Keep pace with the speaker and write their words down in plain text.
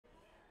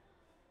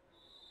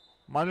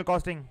marginal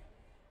costing.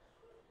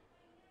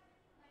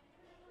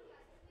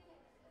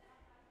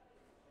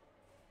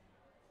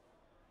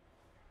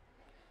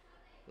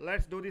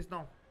 Let's do this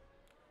now.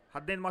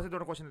 15 marks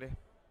ದೊಡ್ಡ question ರೀ.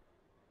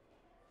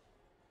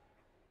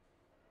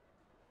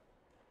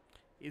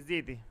 Easy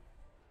ಐತಿ.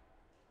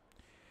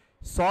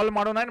 ಸಾಲ್ವ್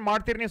ಮಾಡೋಣ ಏನು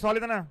ಮಾಡ್ತೀರಿ ನೀವು?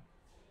 ಸಾಲ್ವ್ ಇದನ್ನ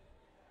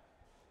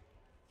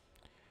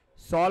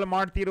ಸಾಲ್ವ್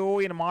ಮಾಡ್ತೀರೋ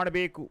ಏನು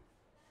ಮಾಡಬೇಕು?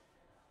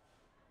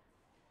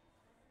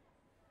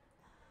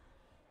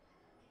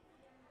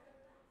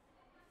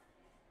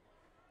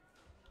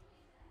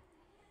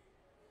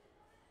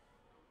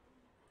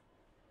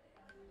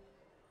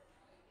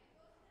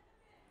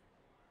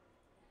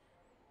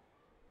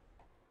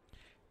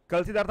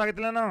 ಕಲ್ಸಿದ ಅರ್ಥ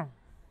ಆಗೈತಿಲ್ಲನ?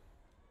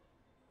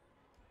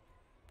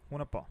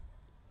 ಹೂನಪ್ಪ.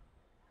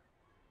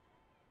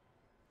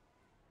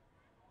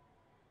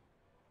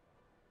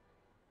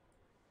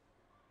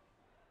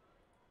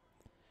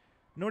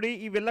 ನೋಡಿ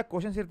ಇವೆಲ್ಲ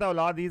ಕ್ವಶನ್ಸ್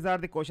ಇರ್ತಾವಲ್ಲ, these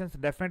are the questions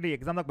definitely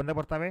ಎಕ್ಸಾಮ್ದಾಗ ಬಂದೇ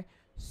ಬರ್ತವೆ.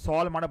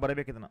 ಸಾಲ್ವ್ ಮಾಡಿ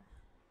ಬರಬೇಕು ಇದನ್ನು.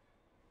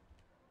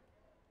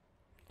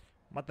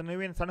 ಮತ್ತು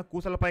ನೀವೇನು ಸಣ್ಣ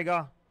ಕೂಸಲ್ಲಪ್ಪ ಈಗ.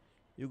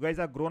 You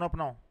guys are grown up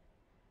ನಾವು.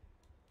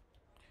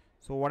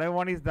 So what I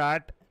want is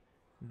that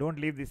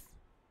don't leave this.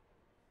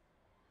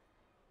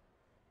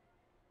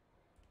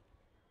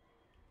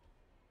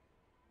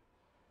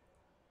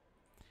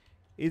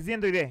 Easy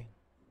ಅಂತೂ ಇದೆ.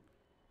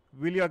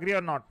 Will you agree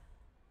R not?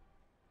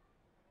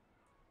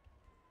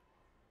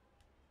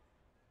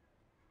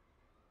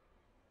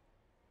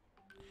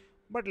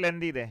 But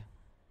lengthy ಇದೆ.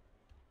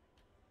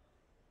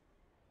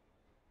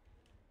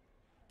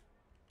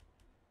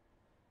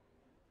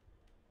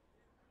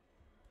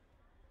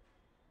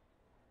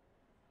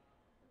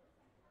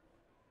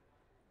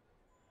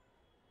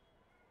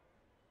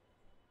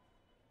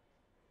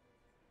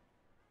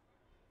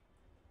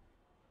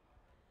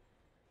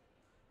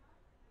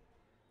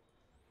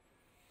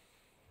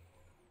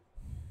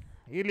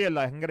 ಇರಲಿ ಅಲ್ಲ,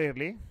 ಹೆಂಗಾರೆ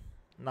ಇರಲಿ.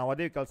 ನಾವು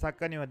ಅದೇ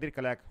ಕಲ್ಸಾಕ, ನೀವು ಅದಿರಿ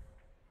ಕಲಿಯಾಕ.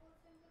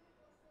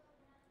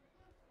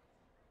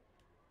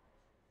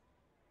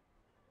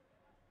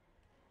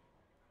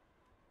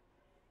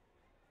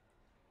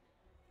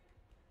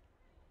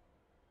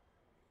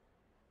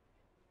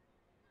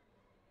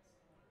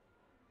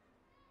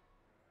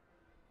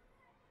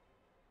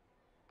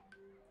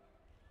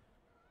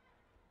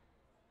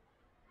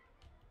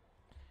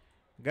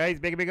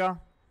 ಗೈಸ್ ಬೇಗ ಬೇಗ.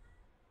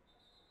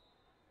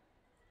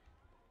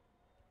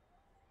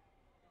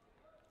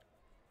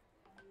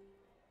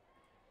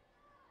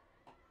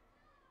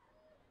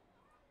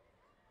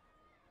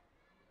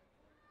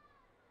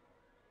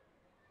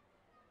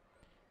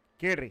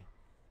 ಕೇಳ್ರಿ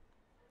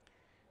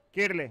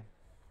ಕೇಳಲಿ.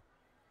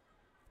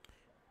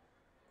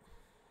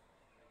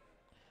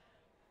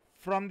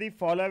 From the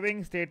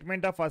following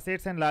statement of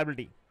assets and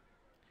liability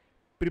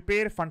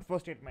prepare fund flow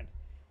statement.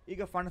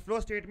 ಈಗ ಫಂಡ್ ಫ್ಲೋ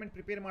ಸ್ಟೇಟ್ಮೆಂಟ್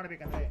ಪ್ರಿಪೇರ್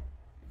ಮಾಡಬೇಕಂದ್ರೆ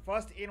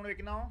ಫಸ್ಟ್ ಏನು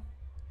ನೋಡ್ಬೇಕು ನಾವು?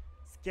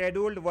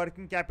 Scheduled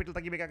working capital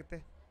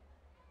ತೆಗಿಬೇಕಾಗುತ್ತೆ.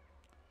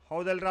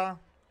 ಹೌದಲ್ರಾ?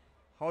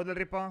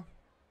 ಹೌದಲ್ರಿಪ್ಪ?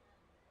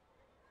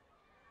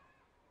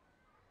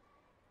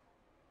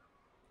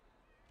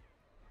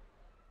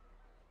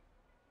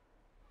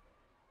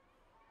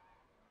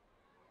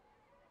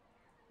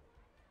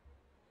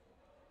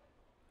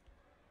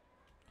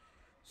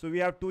 So we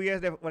have 2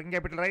 years working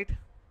capital, right?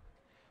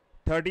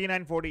 13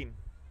 and 14.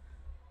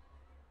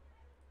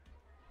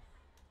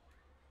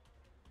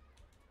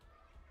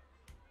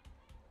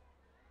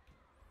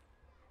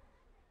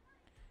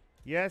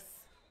 Yes.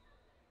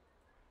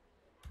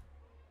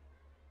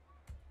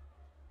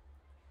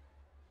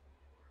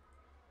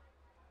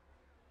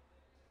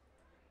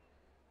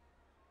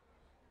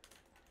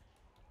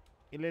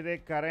 ಇಲ್ಲಿದೆ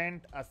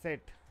ಕರೆಂಟ್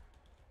ಅಸೆಟ್.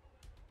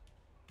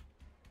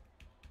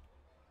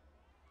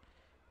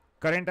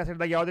 ಕರೆಂಟ್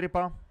ಅಸೆಟ್ದಾಗ ಯಾವುದ್ರಿಪ್ಪ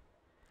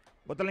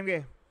ಗೊತ್ತಲ್ಲ ನಿಮಗೆ?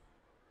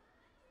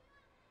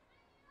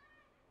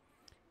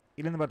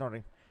 ಇಲ್ಲಿಂದ ಬರ್ತ ನೋಡ್ರಿ.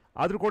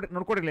 ಆದರೂ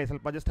ನೋಡ್ಕೊಡಿಲ್ಲ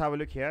ಸ್ವಲ್ಪ, just have A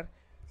look here.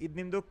 ಇದು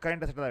ನಿಮ್ಮದು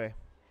ಕರೆಂಟ್ ಅಸೆಟ್ ಅದಾವೆ.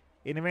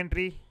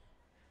 Inventory,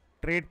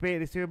 trade pay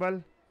receivable,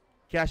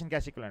 cash and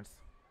cash equivalents.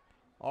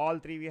 All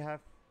 3 we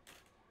have.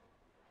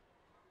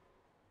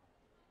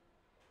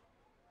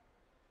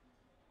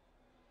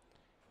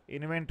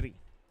 Inventory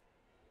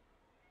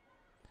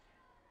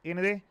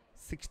ಏನಿದೆ?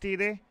 60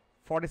 ಇದೆ,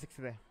 46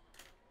 ಇದೆ.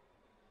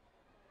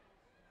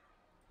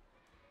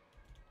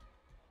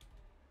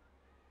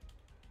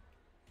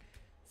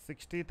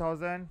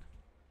 $60,000.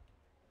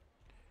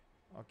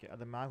 ಓಕೆ,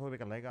 ಅದು ಮ್ಯಾಗ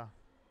ಹೋಗ್ಬೇಕಲ್ಲ ಈಗ.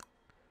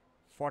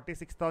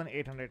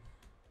 46,800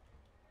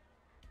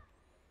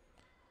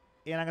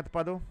 ಏನಾಗತ್ತಪ್ಪ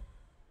ಅದು?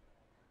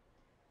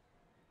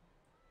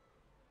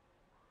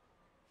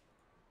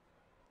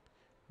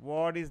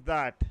 What is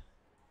that?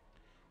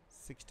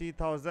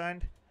 60,000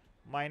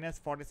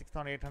 minus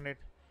 46,800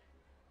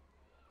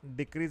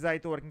 decrease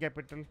ಆಯಿತು ವರ್ಕಿಂಗ್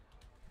ಕ್ಯಾಪಿಟಲ್.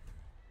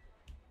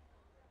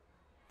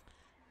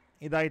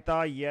 ಇದಾಯ್ತಾ?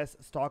 ಎಸ್,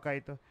 ಸ್ಟಾಕ್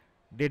ಆಯಿತು.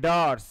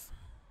 ಡೆಡಾರ್ಸ್.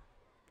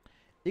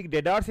 ಈಗ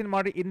ಡೆಡಾರ್ಸ್ ಏನು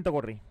ಮಾಡಿ ಇನ್ನು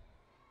ತಗೊಳ್ರಿ.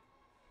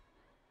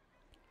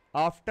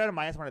 ಆಫ್ಟರ್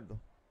ಮೈನಸ್ ಮಾಡಿದ್ದು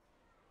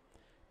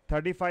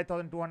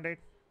 35,200,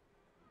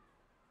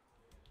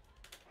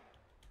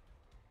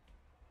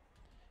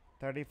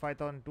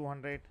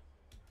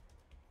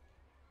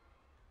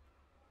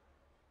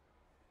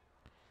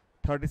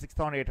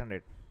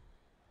 36,800,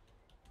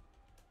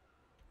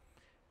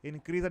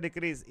 ಇನ್ಕ್ರೀಸ್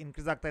ಡಿಕ್ರೀಸ್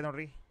ಇನ್ಕ್ರೀಸ್ ಆಗ್ತಾಯಿದೆ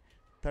ನೋಡಿರಿ.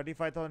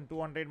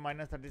 35,200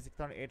 ಮೈನಸ್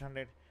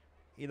 36,800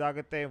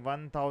 ಇದಾಗುತ್ತೆ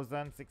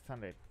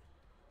 1,600.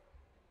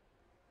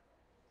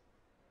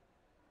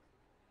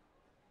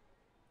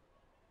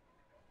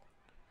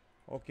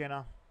 ಓಕೆನಾ?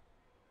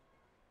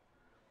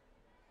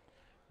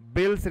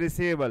 ಬಿಲ್ಸ್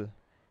ರಿಸೀವಬಲ್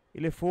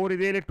ಇಲ್ಲಿ 4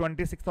 ಇದೆ, ಇಲ್ಲಿ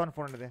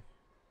 26,400 ಇದೆ.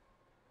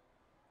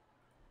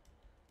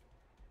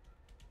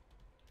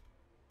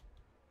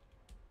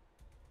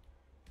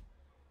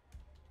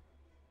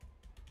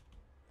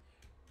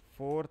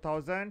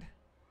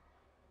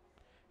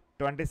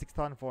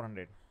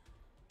 $4,26,400.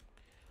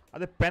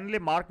 ಅದೇ ಪೆನ್ಲಿ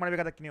ಮಾರ್ಕ್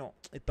ಮಾಡಬೇಕು ಅದಕ್ಕೆ ನೀವು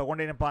ಇದು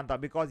ತೊಗೊಂಡೇನಪ್ಪ ಅಂತ,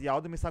 ಬಿಕಾಸ್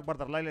ಯಾವುದು ಮಿಸ್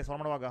ಆಗ್ಬಾರ್ದಾರಲ್ಲ ಇಲ್ಲಿ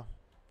ಸಾಲ್ವ್ ಮಾಡುವಾಗ.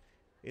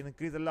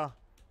 ಇನ್ಕ್ರೀಸ್ ಎಲ್ಲ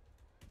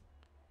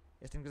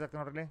ಎಷ್ಟು ಇನ್ಕ್ರೀಸ್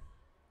ಆಗ್ತದೆ ನೋಡ್ರಿ.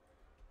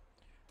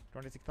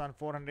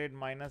 26,400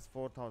 ಮೈನಸ್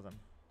 4,000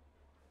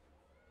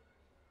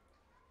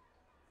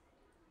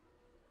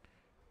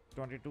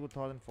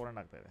 22,400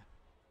 ಆಗ್ತಾಯಿದೆ.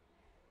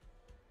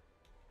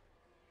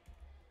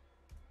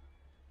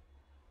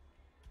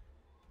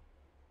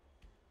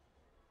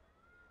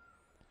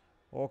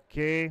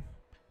 Okay,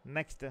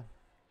 next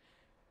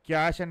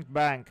cash and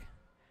bank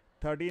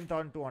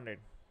 13,200.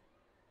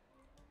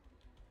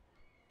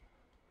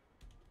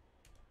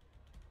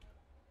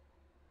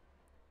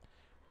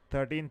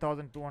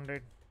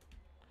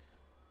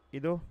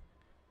 ಇದು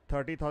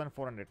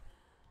 30,400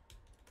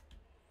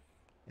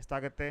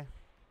 ಎಷ್ಟಾಗುತ್ತೆ?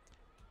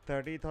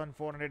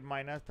 30,400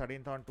 ಮೈನಸ್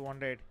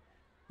 13,200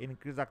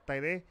 ಇನ್ಕ್ರೀಸ್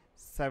ಆಗ್ತಾಯಿದೆ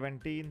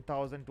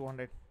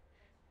 17,200.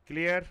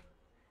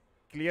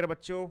 ಕ್ಲಿಯರ್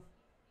ಬಚ್ಚು?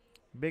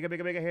 ಬೇಗ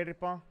ಬೇಗ ಬೇಗ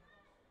ಹೇಳ್ರಿಪ್ಪ.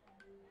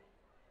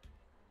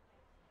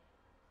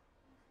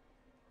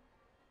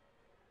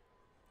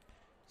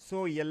 ಸೊ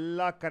ಎಲ್ಲ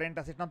ಕರೆಂಟ್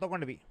ಅಸೆಟ್ನ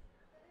ತೊಗೊಂಡ್ವಿ,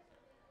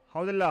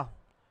 ಹೌದಿಲ್ಲ?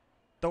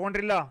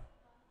 ತೊಗೊಂಡ್ರಿಲ್ಲ?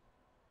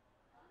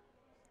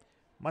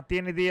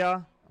 ಮತ್ತೇನಿದೆಯಾ?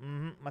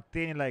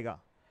 ಮತ್ತೇನಿಲ್ಲ ಈಗ.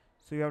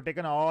 So you have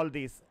taken all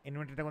these.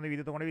 Inventory ತೊಗೊಂಡ್ವಿ,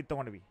 ಇದು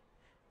ತೊಗೊಂಡ್ವಿ.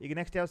 ಈಗ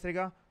ನೆಕ್ಸ್ಟ್ ಯಾವ ಸರ್?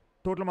 ಈಗ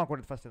ಟೋಟಲ್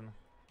ಮಾಡ್ಕೊಡ್ರಿ ಫಸ್ಟ್. ಅದನ್ನು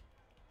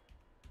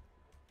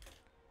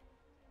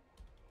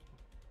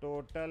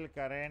ಟೋಟಲ್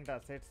ಕರೆಂಟ್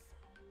ಅಸೆಟ್ಸ್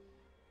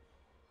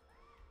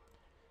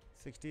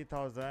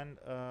 60,000,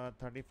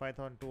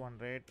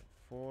 35,200,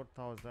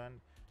 4,000,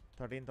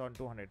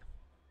 13,200,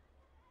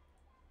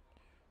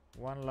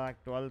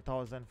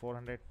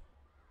 1,12,400,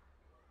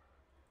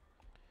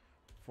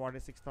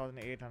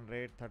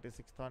 46,800,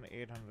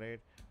 36,800,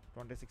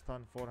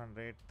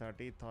 26,400,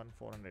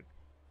 30,400,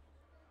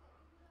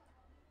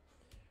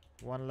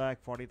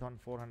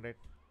 1,40,400.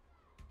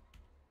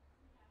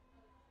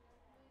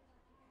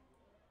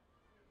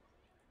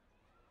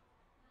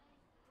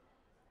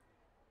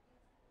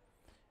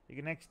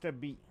 ಈಗ next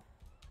B,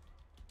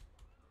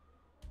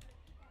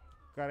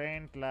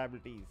 current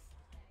liabilities.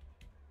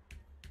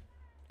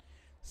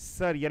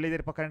 Sir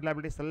ಎಲ್ಲಿದ್ದೀರಪ್ಪ current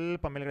liabilities?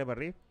 ಸ್ವಲ್ಪ ಮೇಲ್ಗಡೆ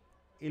ಬರ್ರಿ,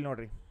 ಇಲ್ಲಿ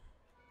ನೋಡ್ರಿ.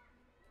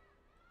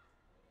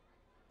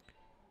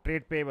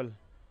 ಟ್ರೇಡ್ ಪೇಬಲ್,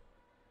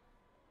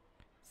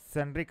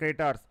 ಸನ್ರಿ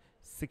ಕ್ರೆಡಿಟಾರ್ಸ್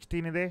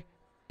 16 ಇದೆ,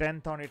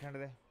 10,800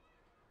 ಇದೆ.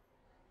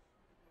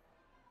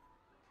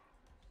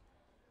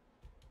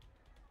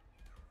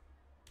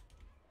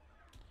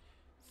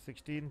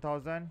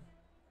 $16,000,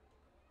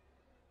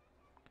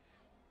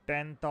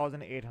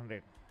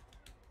 10,800.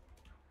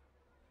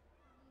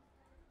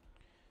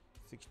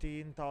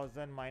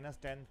 16,000 ಮೈನಸ್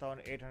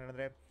 10,800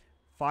 ಅಂದರೆ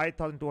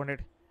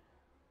 5,200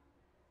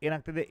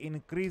 ಏನಾಗ್ತದೆ?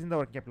 ಇನ್ಕ್ರೀಸಿಂದ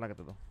ವರ್ಕಿಂಗ್ ಕ್ಯಾಪಿಟಲ್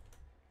ಆಗುತ್ತದು,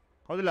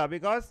 ಹೌದಿಲ್ಲ?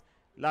 ಬಿಕಾಸ್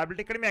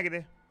ಲಯಬಿಲಿಟಿ ಕಡಿಮೆ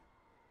ಆಗಿದೆ,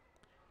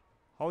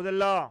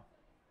 ಹೌದಲ್ಲ?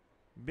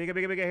 ಬೇಗ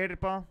ಬೇಗ ಬೇಗ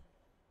ಹೇಳ್ರಿಪ್ಪ.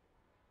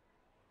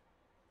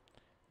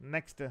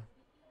 Next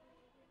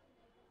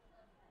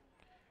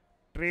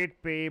trade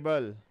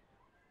payable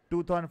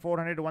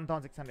 2,400,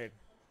 1,600.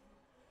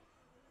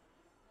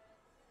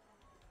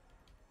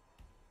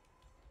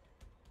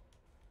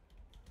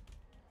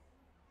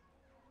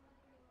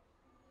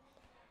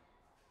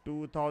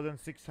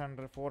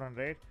 $2,600,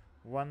 400,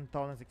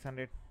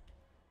 1,600.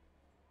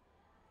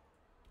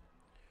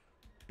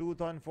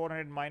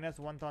 2,400 ಮೈನಸ್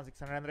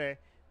 1,600 ಅಂದರೆ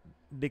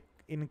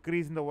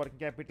increase in the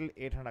working capital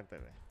 800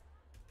 ಆಗ್ತಾಯಿದೆ.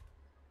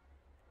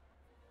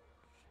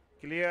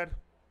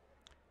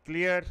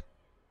 Clear?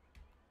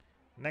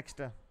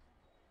 Next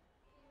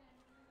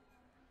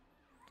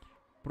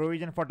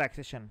provision for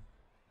taxation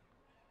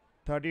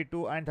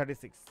 32 and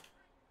 36.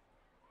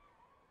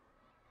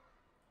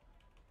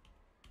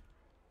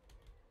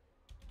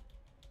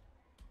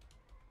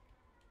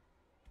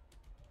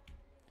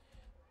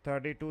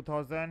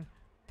 32,000,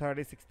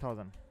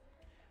 36,000.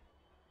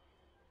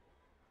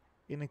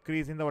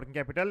 Increase in the working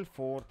capital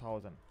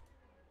 4,000.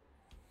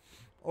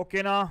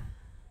 Okay na?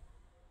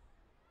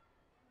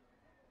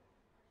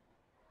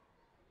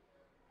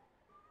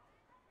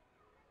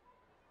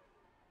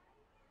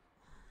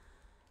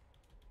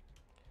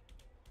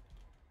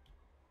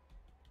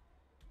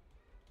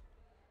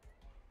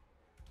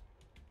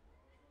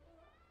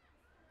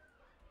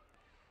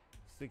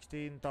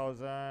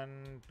 $16,000,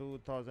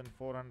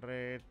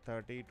 2,400,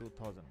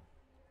 32,000,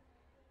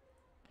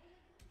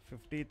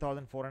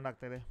 50,400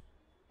 ಆಗ್ತಾ ಇದೆ.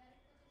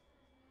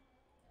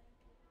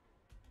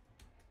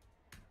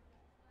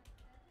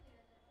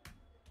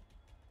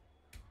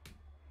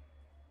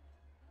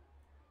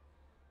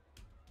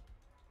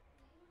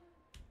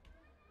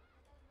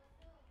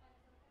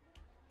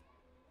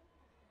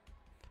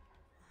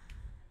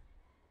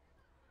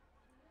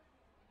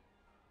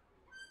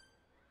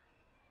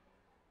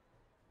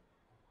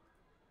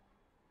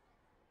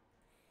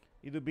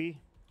 ಇದು ಬಿ,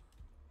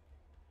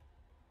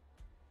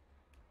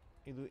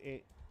 ಇದು A.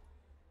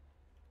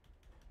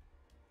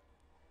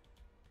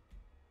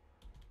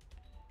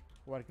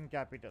 Working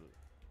capital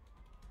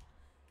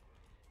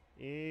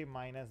A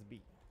minus B.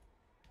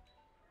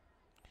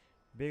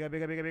 ಬೇಗ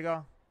ಬೇಗ ಬೇಗ ಬೇಗ.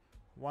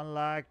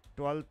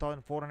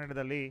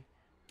 1,12,400ದಲ್ಲಿ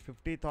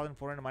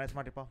 50,400 ಮೈನಸ್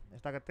ಮಾಡಿಪ್ಪ,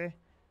 ಎಷ್ಟಾಗುತ್ತೆ?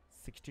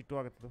 62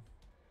 ಆಗುತ್ತದು.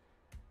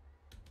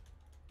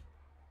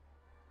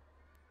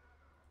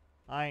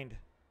 ಆ್ಯಂಡ್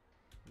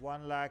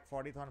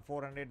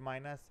 1,40,400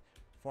 ಮೈನಸ್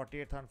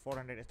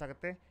 48,400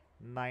 ಎಷ್ಟಾಗುತ್ತೆ?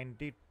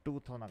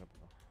 92,000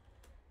 ಆಗುತ್ತದೆ.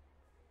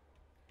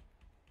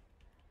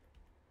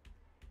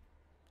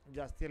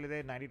 ಜಾಸ್ತಿ ಅಲ್ಲಿದೆ,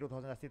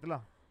 92,000 ಜಾಸ್ತಿ ಇತ್ತಲ್ಲ.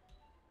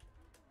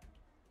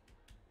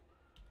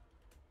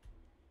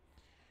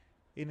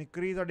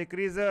 Increase R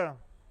decrease?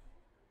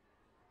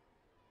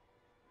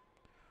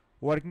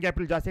 Working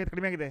capital ಜಾಸ್ತಿ ಆಗಿದೆ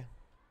ಕಡಿಮೆ ಆಗಿದೆ?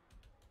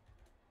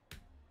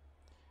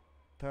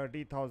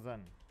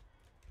 30,000.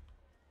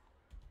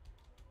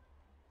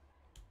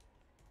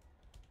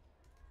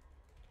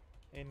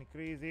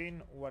 Increase in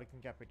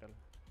working capital.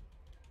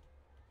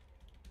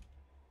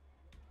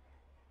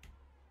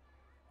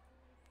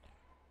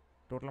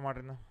 Total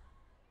ಮಾಡ್ರಿ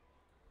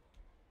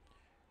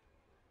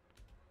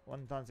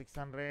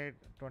 1,600,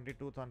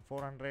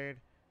 22,400,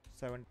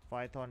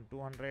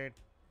 75,200,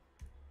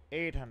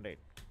 800,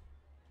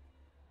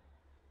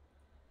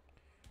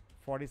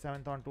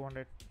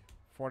 47,200,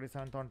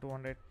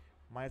 47,200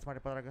 ಮೈನಸ್ ಮಾಡಿ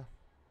ಪದ್ರಾಗ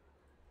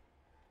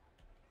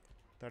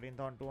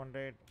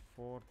 13,200,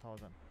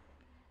 4,000,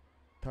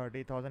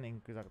 30,000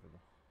 increase ಆಗ್ತದೆ.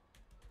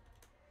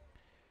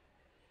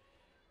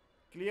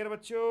 Clear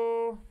बच्चों?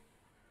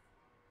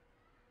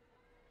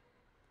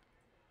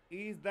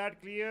 Is that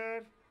clear?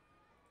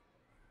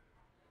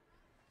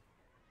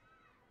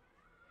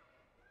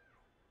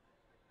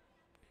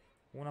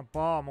 ಊನಪ್ಪ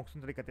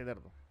ಮುಗಿಸ್ತೀನಿ ಕತೆ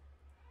ಇದರದು.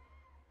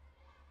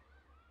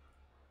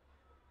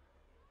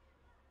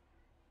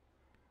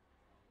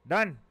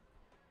 Done.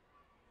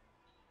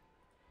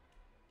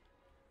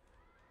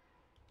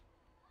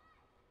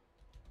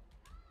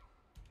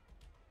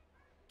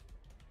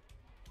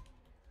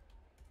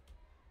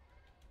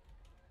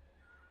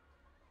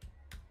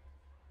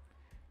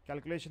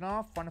 Calculation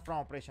of fund from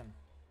operation.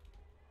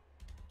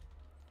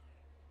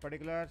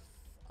 Particulars,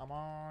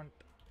 amount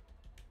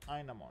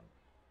and amount.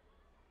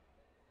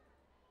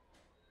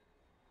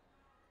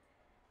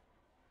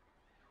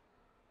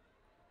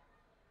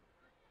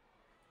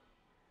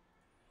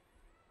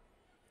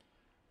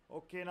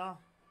 Okay na?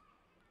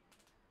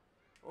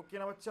 Okay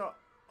na bacha?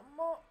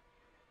 Amma,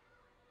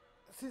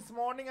 since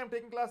morning I'm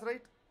taking class,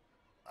 right?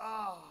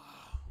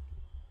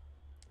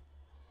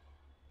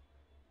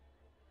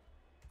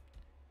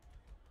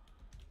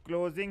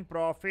 Closing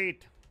profit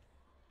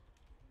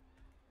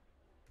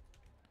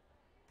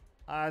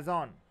as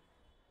on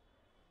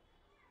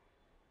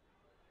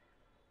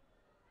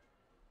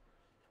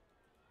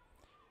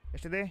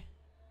ಎಷ್ಟಿದೆ?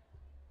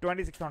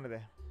 26,000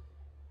 ಇದೆ,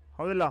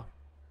 ಹೌದಿಲ್ಲ?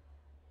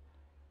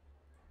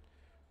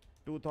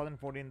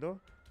 2014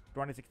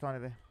 26,000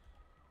 ಇದೆ.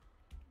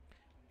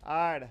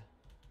 Add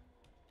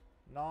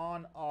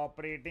non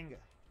operating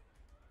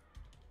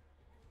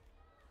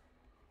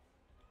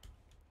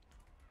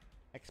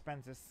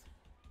expenses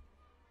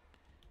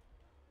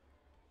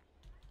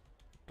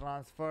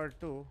transferred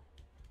to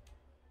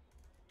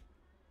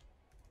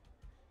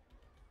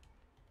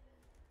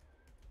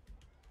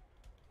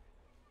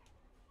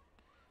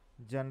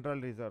general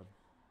reserve.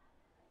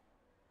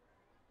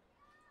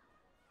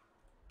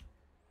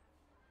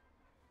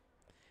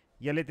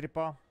 ಎಲ್ಲಿತ್ರಿಪ್ಪ?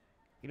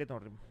 ಇಲ್ಲೇ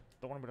ನೋಡ್ರಿ,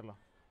 ತೊಗೊಂಡ್ಬಿಡಲ್ಲ.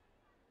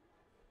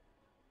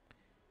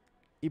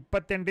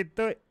 28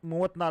 ಇತ್ತು,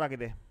 34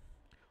 ಆಗಿದೆ.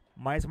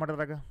 Minus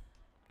ಮಾಡಿದ್ರಾಗ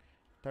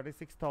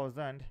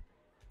 36,000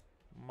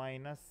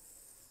 minus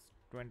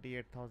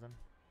 28,000,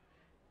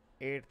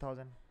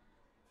 8,000.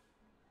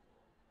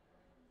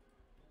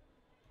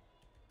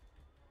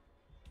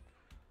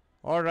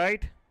 All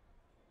right.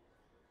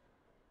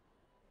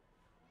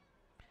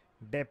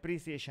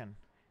 Depreciation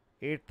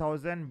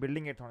 8,000,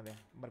 building 8,000 ಇದೆ,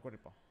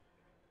 ಬರ್ಕೊಡ್ರಿಪ್ಪ.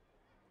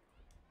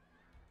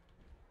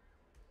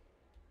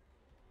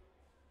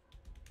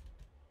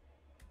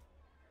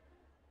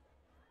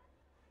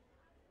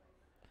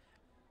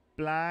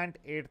 Plant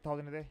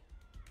 8,000 ಇದೆ.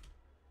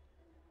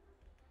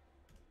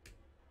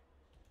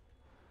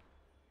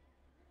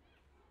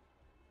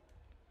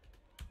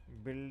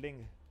 Building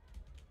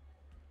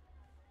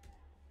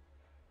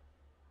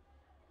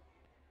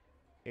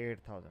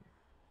 8,000.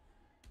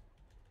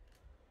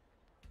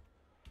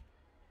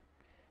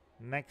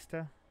 Next,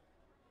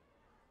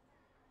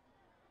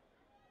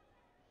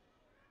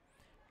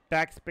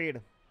 tax paid.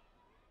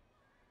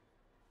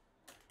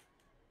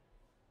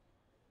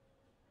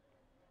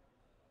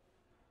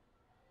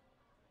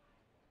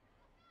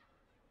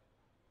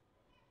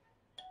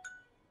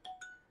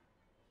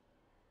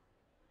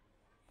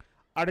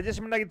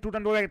 Adjustment ಆಗಿ 2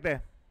 ಟನ್ ಆಗುತ್ತೆ,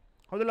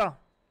 ಹೌದಲ್ಲ?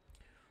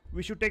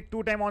 We should take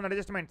 2 time on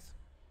adjustments.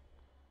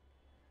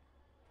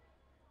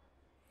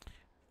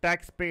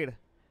 Tax paid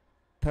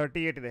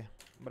 38 ಇದೆ,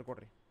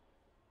 ಬರ್ಕೊಡ್ರಿ.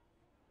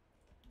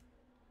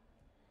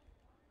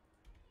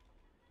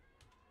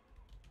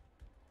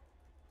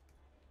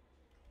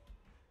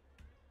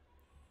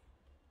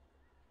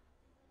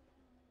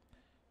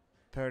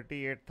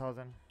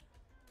 38,000.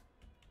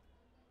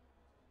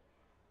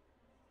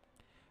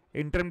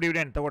 ಇಂಟರ್ಮ್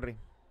ಡಿವಿಡೆಂಡ್ ತಗೊಳ್ರಿ.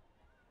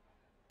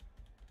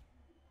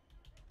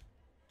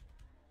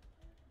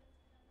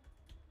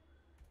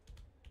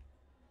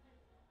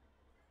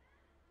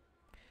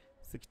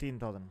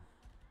 $16,000.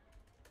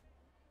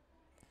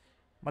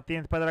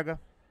 ಮತ್ತೇನು ಅದ್ರಾಗ?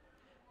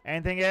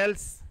 Anything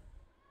else?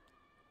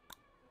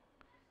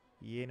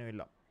 ಏನೂ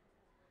ಇಲ್ಲ.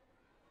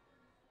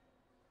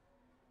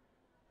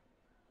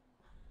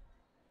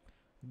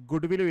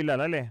 ಗುಡ್ ವಿಲು ಇಲ್ಲ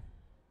ಅಲ್ಲ ಅಲ್ಲೇ?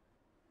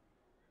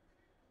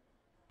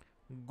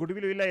 ಗುಡ್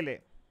ವಿಲು ಇಲ್ಲ ಇಲ್ಲಿ.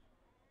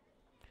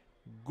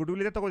 ಗುಡ್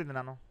ವಿಲ್ ಇದೆ ತಗೋದಿದ್ದೆ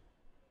ನಾನು,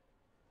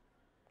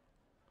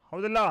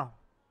 ಹೌದಿಲ್ಲ?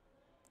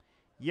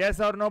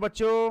 Yes R no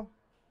Bachchu?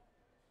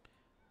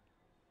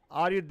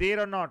 Are you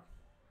there are not?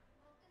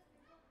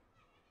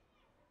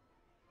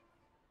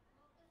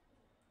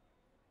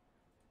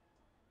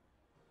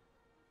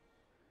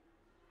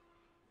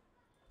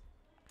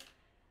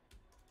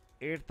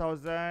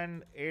 $8,000,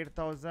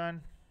 $8,000,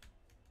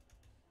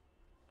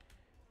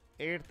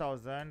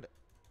 $8,000,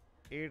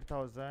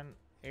 $8,000,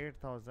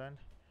 $8,000,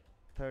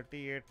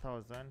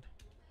 $38,000,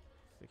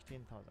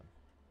 $16,000,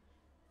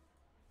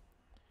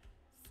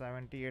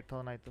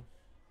 $78,000 ಆಯಿತು.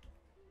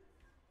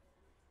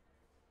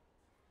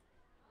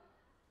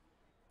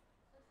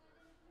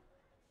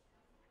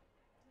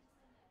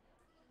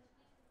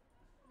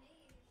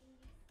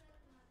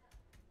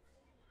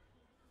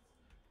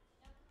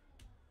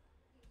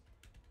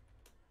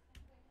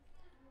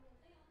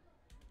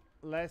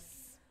 Less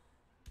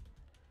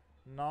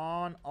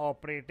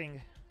non-operating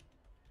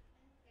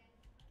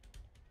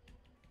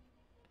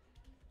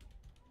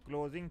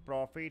closing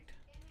profit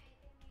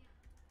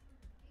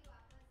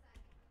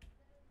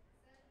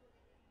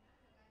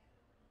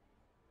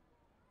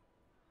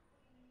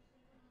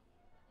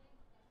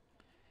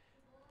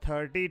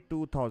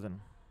 $32,000.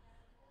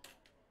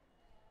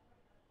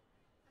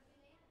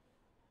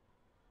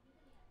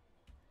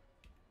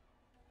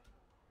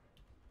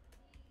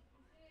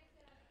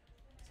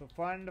 So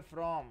fund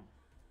from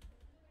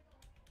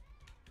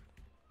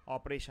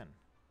operation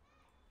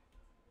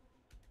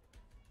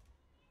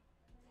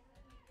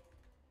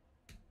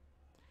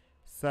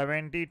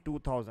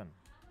 $72,000.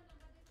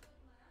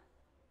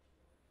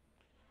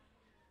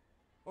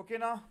 Okay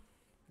now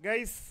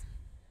guys,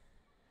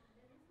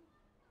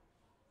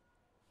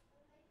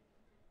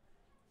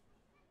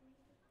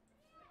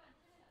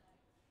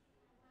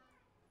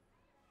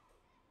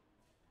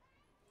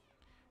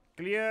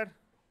 clear?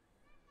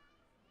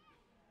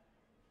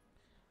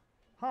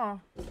 ಹಾಂ,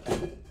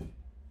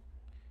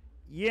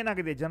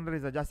 ಏನಾಗಿದೆ?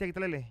 ಜನರಲ್ ಜಾಸ್ತಿ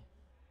ಆಗಿತ್ತಲ್ಲ ಇಲ್ಲಿ.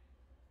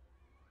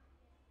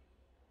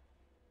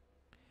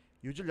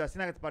 ಯೂಶುವಲ್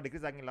ಜಾಸ್ತಿನೇ ಆಗುತ್ತಪ್ಪ,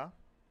 ಡಿಕ್ರೀಸ್ ಆಗಿಲ್ಲ.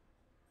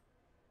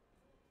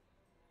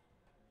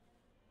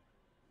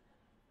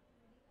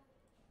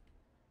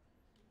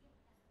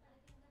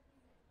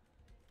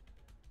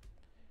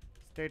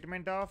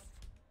 Statement of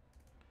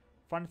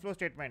fund flow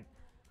statement.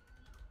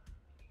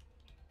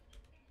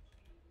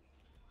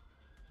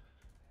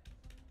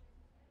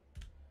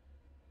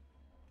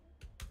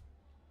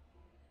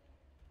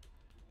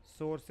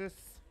 Sources,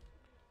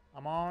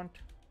 amount,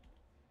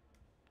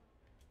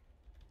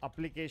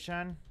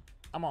 application,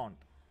 amount.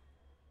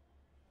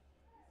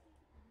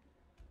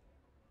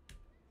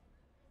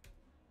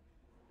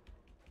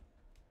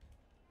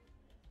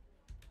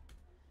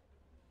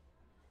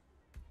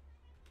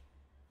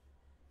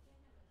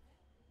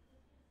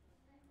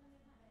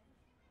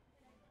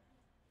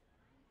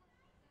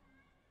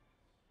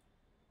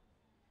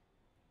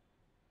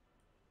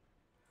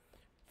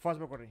 First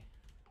book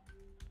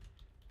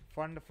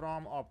fund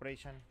from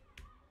operation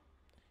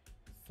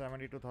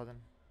 72,000.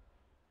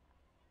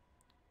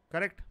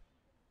 Correct.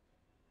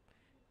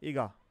 ಈಗ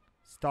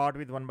start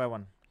with 1 by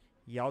 1.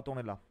 ಯಾವ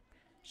ತೊಗೊಂಡಿಲ್ಲ.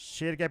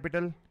 Share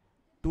capital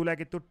 2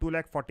 lakh ಇತ್ತು,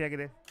 2,40,000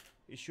 ಆಗಿದೆ.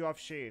 Issue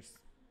of shares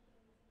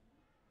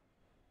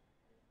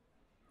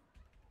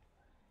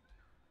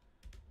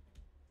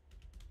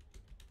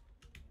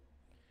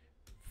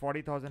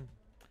 $40,000.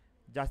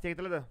 ಜಾಸ್ತಿ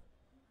ಆಗಿತ್ತಲ್ಲ ಅದು,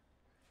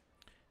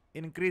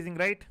 ಇನ್ಕ್ರೀಸಿಂಗ್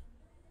ರೈಟ್.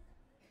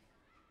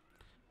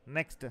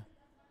 ನೆಕ್ಸ್ಟ್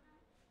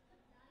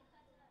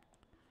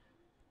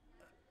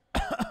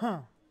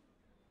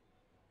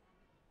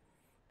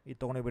ಇದು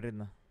ತೊಗೊಂಡೋಗ್ಬಿಡ್ರಿ.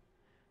 ಇದನ್ನ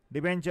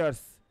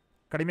ಡಿಬೆಂಚರ್ಸ್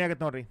ಕಡಿಮೆ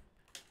ಆಗುತ್ತೆ ನೋಡ್ರಿ.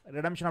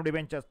 Redemption of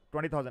debentures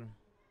 20,000.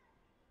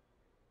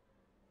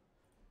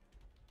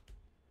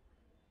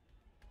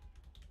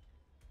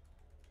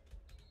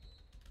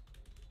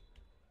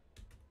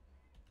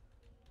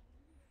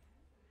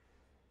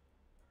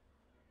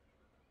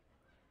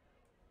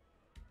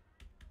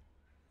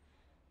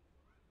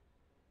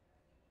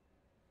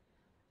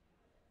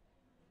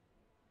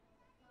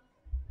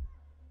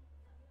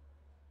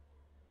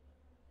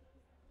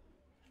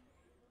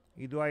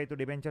 ಇದು ಆಯಿತು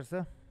ಡಿಬೆಂಚರ್ಸ್.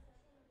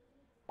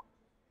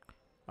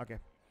 ಓಕೆ,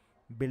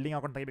 ಬಿಲ್ಡಿಂಗ್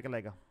ಅಕೌಂಟ್ ತೆಗಿಬೇಕಲ್ಲ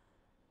ಈಗ.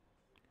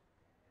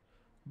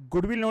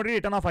 ಗುಡ್ ವಿಲ್ ನೋಡಿರಿ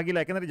ರಿಟರ್ನ್ ಆಫ್ ಆಗಿಲ್ಲ,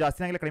 ಯಾಕೆಂದರೆ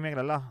ಜಾಸ್ತಿ ಆಗಿಲ್ಲ ಕಡಿಮೆ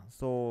ಆಗಿಲ್ಲ.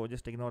 So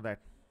just ignore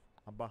that.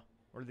 ಹಬ್ಬ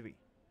ಉಳಿದ್ವಿ.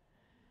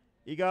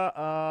 ಈಗ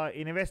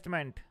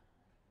ಇನ್ವೆಸ್ಟ್ಮೆಂಟ್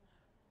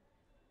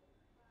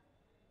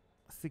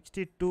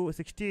 60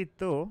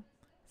 ಇತ್ತು,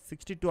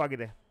 62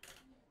 ಆಗಿದೆ.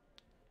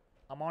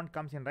 Amount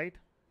comes in right.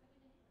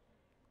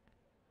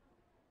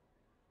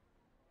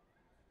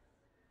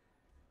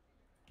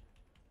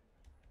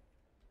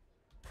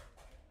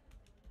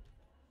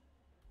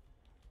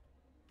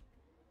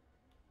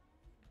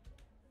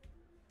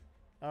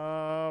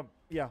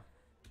 Yeah,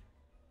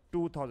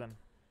 2000.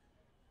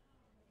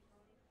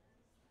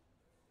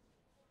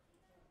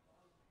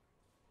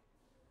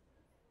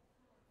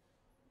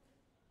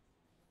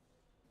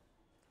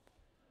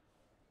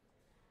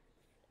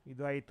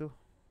 ಇದು ಆಯಿತು.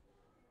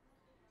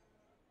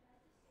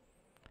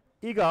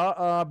 ಈಗ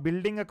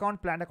ಬಿಲ್ಡಿಂಗ್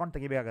ಅಕೌಂಟ್ ಪ್ಲಾಂಟ್ ಅಕೌಂಟ್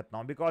ತೆಗಿಬೇಕಾಗತ್ತೆ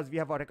ನಾವು, because we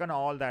have reckon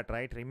all that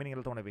right. Remaining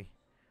ಎಲ್ಲ ತೊಗೊಂಡಿವಿ,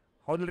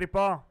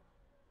 ಹೌದಿಲ್ರಿಪ್ಪ?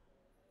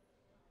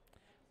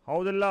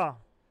 ಹೌದಿಲ್ಲ?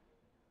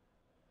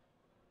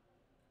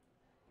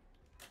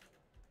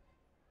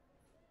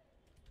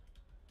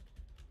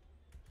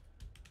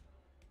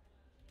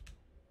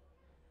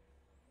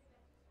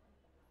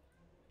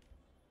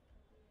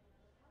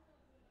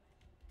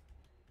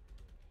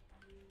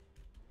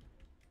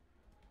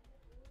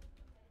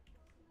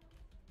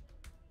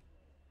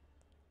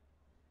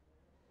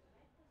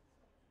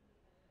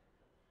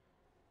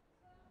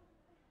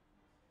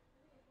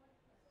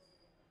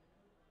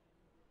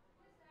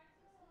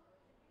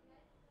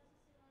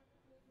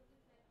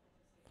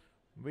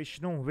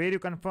 Vishnu, where you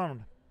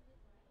confirmed?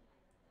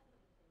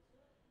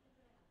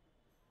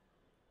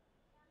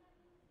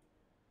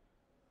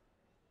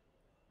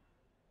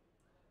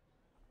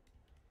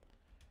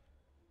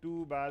 To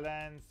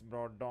balance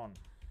brought down.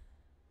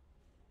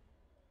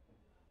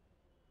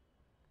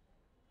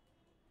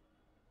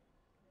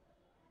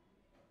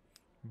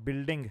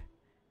 Building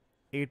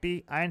 80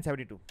 and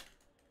 72.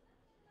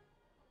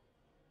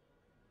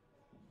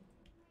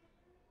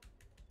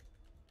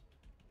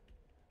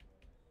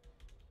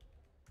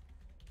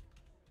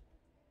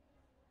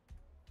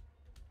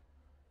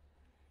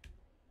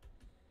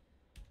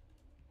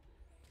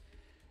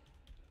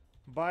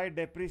 By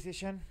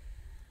depreciation,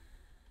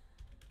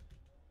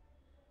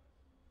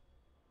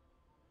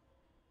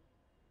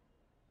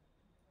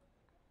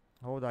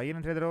 ಹೌದಾ?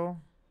 ಏನಂತ ಹೇಳಿದ್ರು?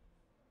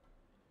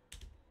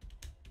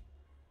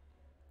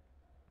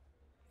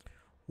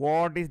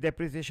 What is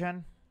depreciation?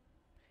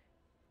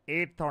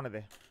 8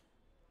 ತೊಗೊಂಡಿದೆ.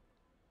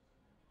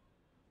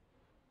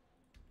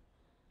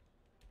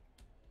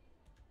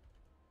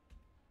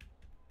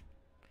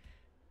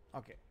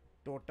 Okay,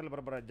 total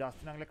ಬರೋಬ್ಬರ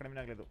ಜಾಸ್ತಿನಾಗಲೇ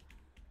ಕಡಿಮೆ ಆಗಲಿದ್ದು.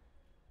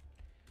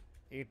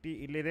 80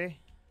 ಇಲ್ಲಿದೆ,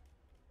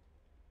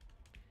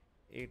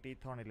 80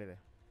 ತೊಗೊಂಡು ಇಲ್ಲಿದೆ.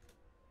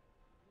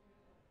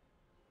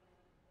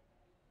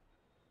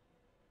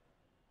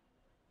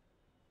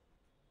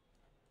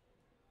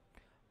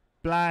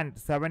 Plant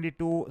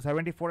 72,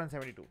 74 and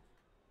 72.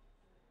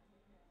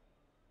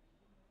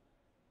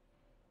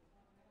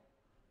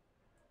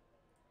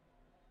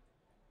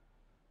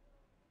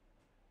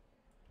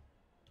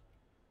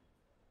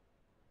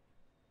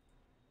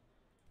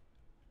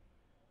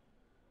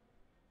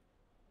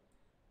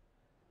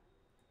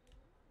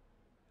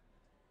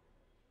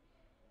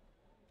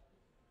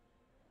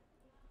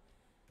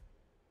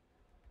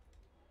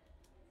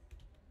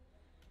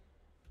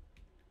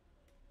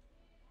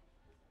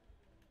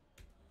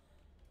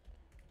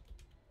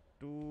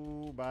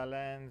 To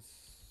balance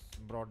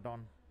brought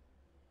down.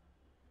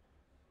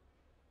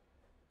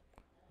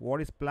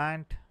 What is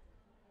plant?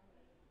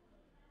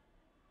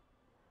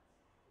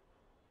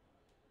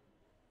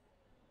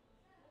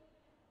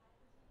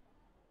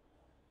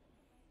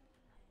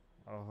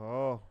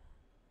 Oh,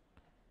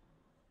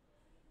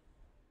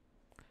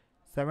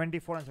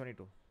 74 and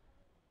 72.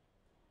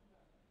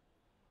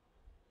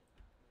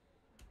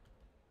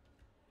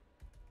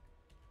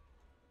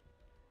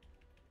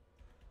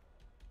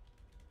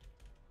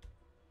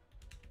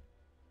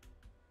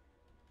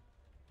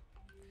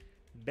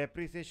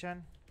 Depreciation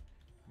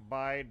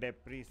by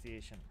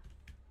depreciation.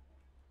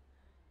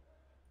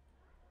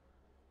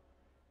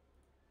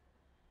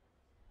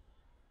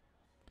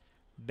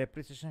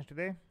 Depreciation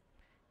ಎಷ್ಟಿದೆ?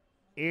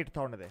 8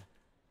 ತೊಗೊಂಡಿದೆ.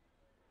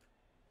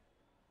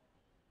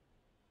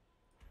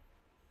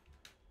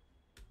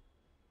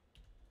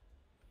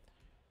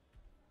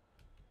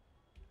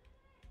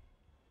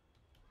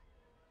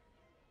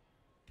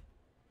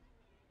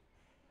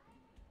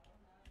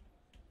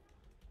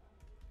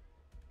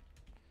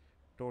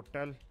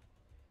 Total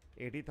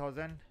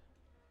 80,000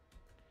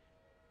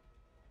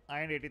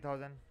 and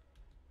 80,000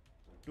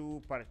 to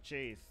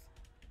purchase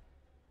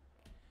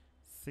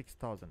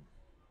 6,000.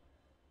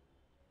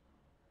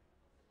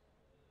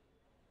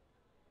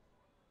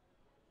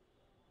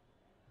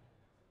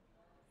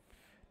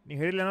 ನೀವು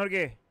ಹೇಳಿಲ್ಲ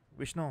ಅನ್ನೋರಿಗೆ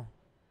ವಿಷ್ಣು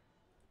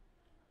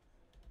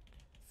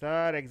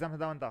ಸರ್ ಎಕ್ಸಾಮ್ಸ್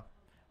ಅದಾವಂತ.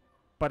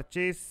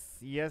 Purchase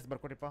S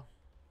ಬರ್ಕೊಟ್ಟಿಪ್ಪ.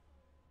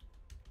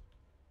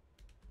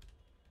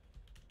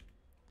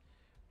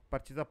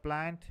 ಪರ್ಚೇಸ್ ಅ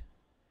ಪ್ಲಾಂಟ್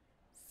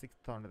 6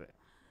 ತೊಗೊಂಡಿದೆ.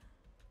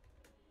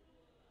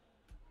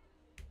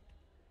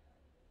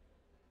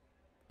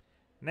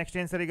 ನೆಕ್ಸ್ಟ್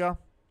ಏನು sir? ಈಗ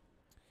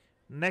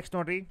ನೆಕ್ಸ್ಟ್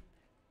ನೋಡ್ರಿ,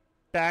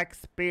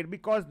 ಟ್ಯಾಕ್ಸ್ ಪೇಡ್.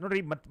 ಬಿಕಾಸ್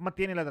ನೋಡ್ರಿ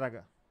ಮತ್ತೇನಿಲ್ಲ ಅದ್ರಾಗ.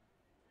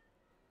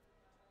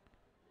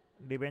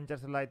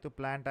 ಡಿಬೆಂಚರ್ಸ್ ಎಲ್ಲ ಆಯಿತು,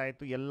 ಪ್ಲಾಂಟ್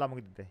ಆಯಿತು, ಎಲ್ಲ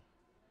ಮುಗಿದಿದೆ.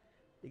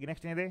 ಈಗ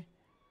ನೆಕ್ಸ್ಟ್ ಏನಿದೆ?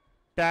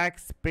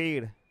 Tax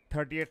paid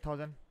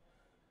 38,000.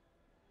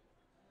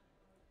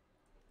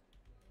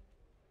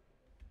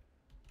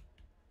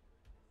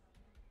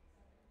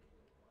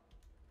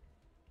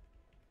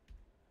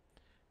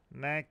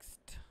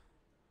 ನೆಕ್ಸ್ಟ್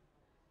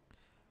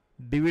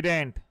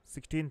ಡಿವಿಡೆಂಟ್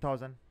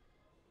 16,000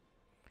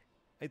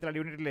 ಐತಲ್ಲ.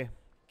 ಡಿವಿಡೆಂಟ್ ಇರಲಿ,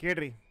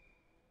 ಕೇಳ್ರಿ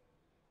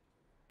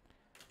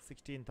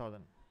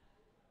 16,000.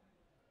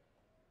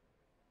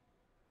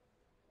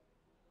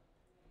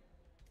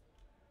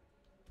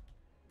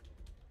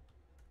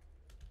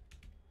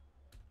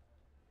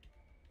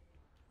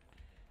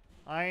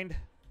 And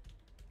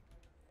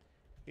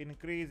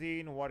increase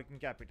in working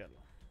capital.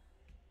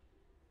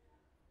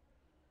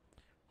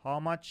 How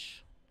much?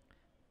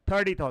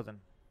 30,000.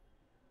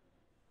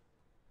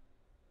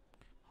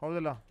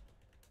 ಹೌದಲ್ಲ,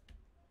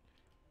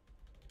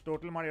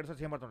 ಟೋಟಲ್ ಮಾಡಿ 2,000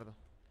 ಸೇಮ್ ಬರ್ತದೆ,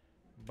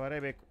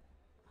 ಬರೇಬೇಕು.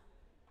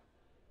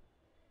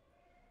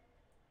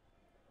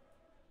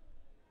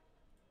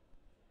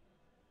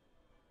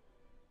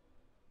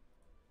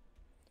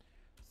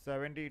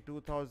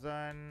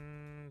 $72,000,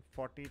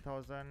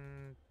 $40,000,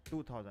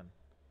 $2,000.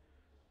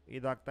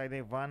 ಇದಾಗ್ತಾ ಇದೆ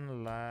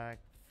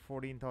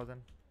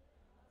 1,14,000.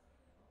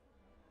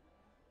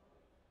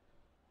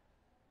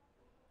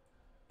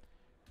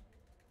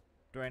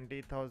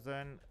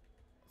 20,000,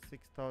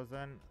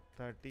 6,000,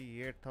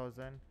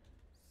 38,000,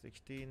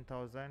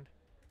 16,000,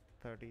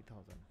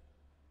 30,000.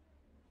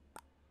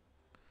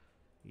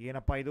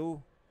 ಏನಪ್ಪ ಇದು?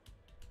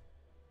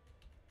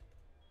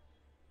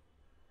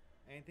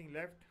 Anything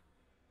left?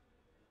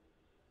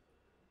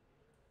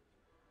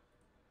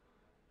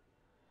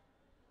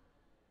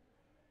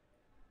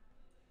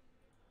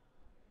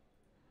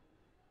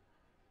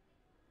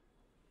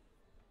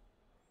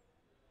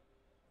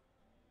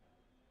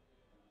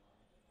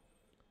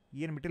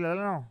 ಏನು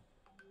ಬಿಟ್ಟಿಲ್ಲಲ್ಲ ನಾವು?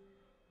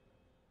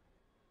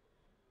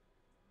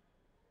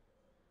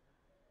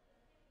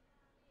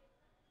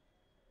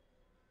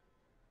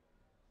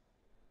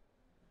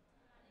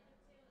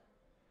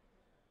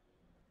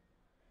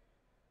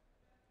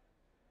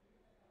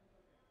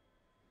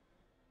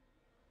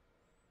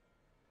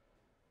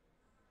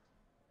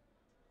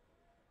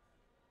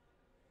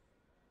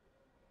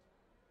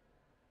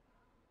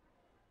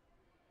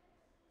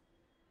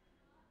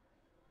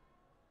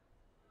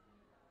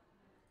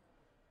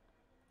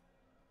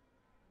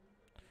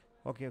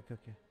 Okay.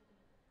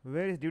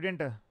 Where is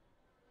dividend?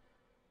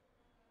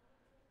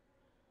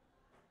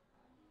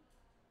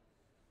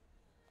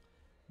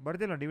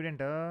 ಬರ್ದಿಲ್ಲ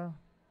dividend.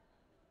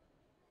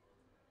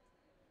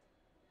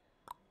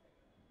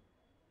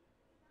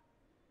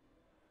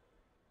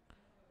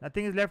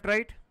 Nothing is left,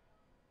 right?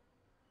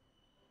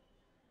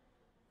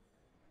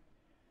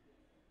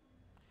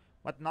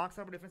 ಮತ್ತು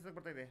 4,000 ಡಿಫ್ರೆನ್ಸ್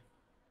ಬರ್ತಾ ಇದೆ.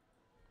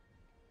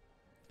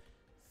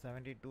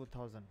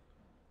 72,000.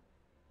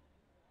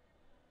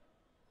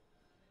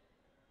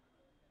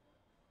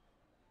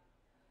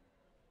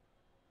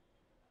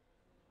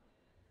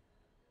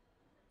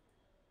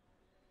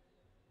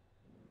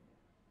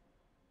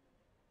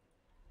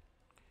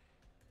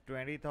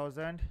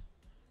 $20,000,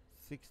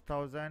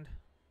 6,000,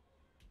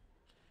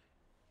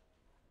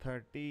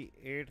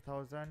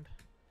 38,000,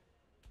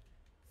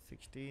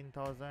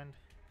 16,000,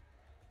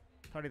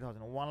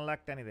 30,000.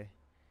 1,10,000 ಇದೆ.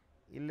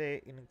 ಇಲ್ಲೇ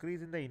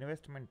increase in the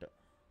investment.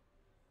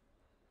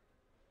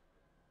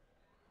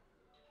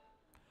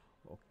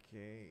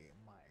 Okay,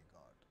 my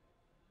god,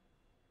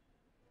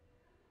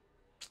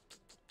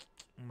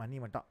 ಮನಿ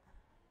ಮಠ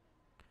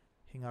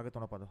ಹಿಂಗಾಗುತ್ತೆ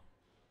ನೋಡಪ್ಪ ಅದು.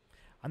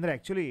 ಅಂದರೆ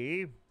ಆ್ಯಕ್ಚುಲಿ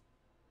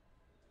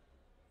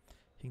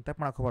ಹಿಂಗೆ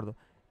ತಪ್ಪು ಮಾಡ್ಕೋಬಾರ್ದು.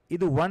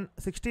 ಇದು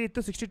 160 ಇತ್ತು,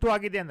 62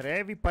 ಆಗಿದೆ ಅಂದರೆ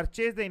ವಿ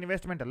ಪರ್ಚೇಸ್ ದ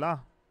ಇನ್ವೆಸ್ಟ್ಮೆಂಟ್ ಅಲ್ಲ,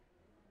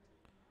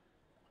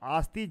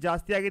 ಆಸ್ತಿ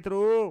ಜಾಸ್ತಿ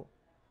ಆಗಿದ್ರು.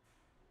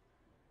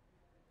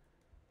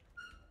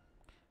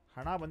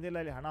 ಹಣ ಬಂದಿಲ್ಲ,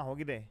 ಇಲ್ಲಿ ಹಣ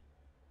ಹೋಗಿದೆ.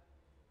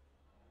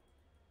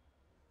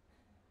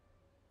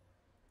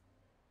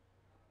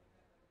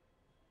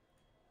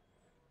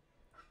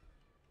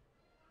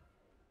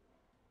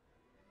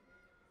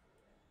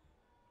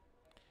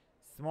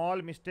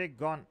 Small mistake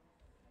gone.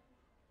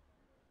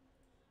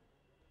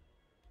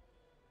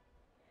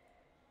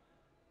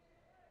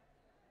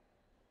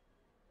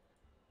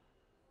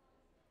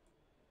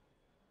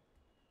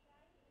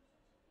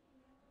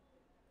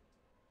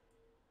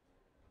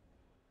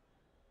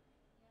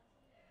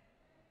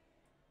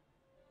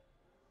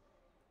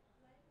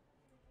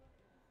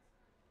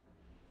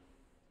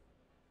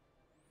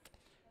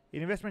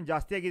 ಇನ್ವೆಸ್ಟ್ಮೆಂಟ್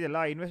ಜಾಸ್ತಿ ಆಗಿದೆಯಲ್ಲ,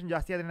 ಇನ್ವೆಸ್ಟ್ಮೆಂಟ್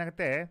ಜಾಸ್ತಿ ಆದರೆ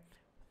ಏನಾಗುತ್ತೆ,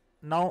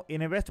 ನಾವು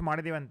ಇನ್ವೆಸ್ಟ್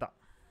ಮಾಡಿದ್ದೀವಿ ಅಂತ.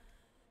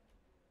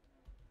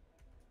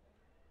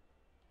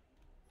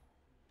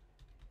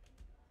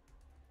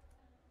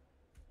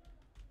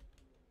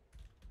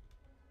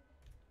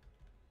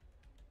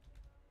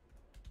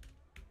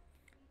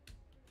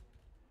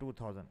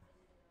 $2,000.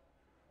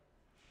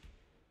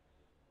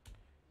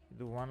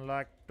 ಇದು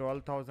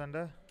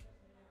 1,12,000,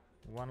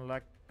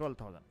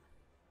 1,12,000.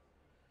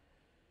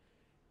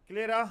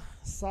 ಕ್ಲಿಯರಾ?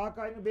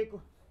 ಸಾಕಾ ಇನ್ನು ಬೇಕು?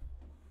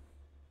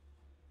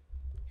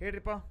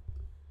 ಹೇಳ್ರಿಪ್ಪ.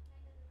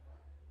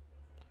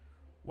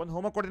 ಒಂದು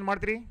ಹೋಮ್ವರ್ಕ್ ಕೊಡ್ತೀನಿ,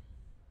 ಮಾಡ್ತೀರಿ?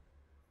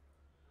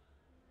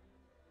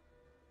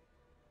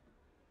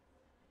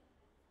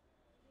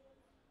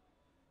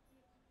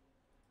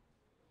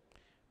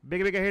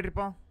 ಬೇಗ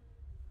ಹೇಳ್ರಿಪ್ಪ.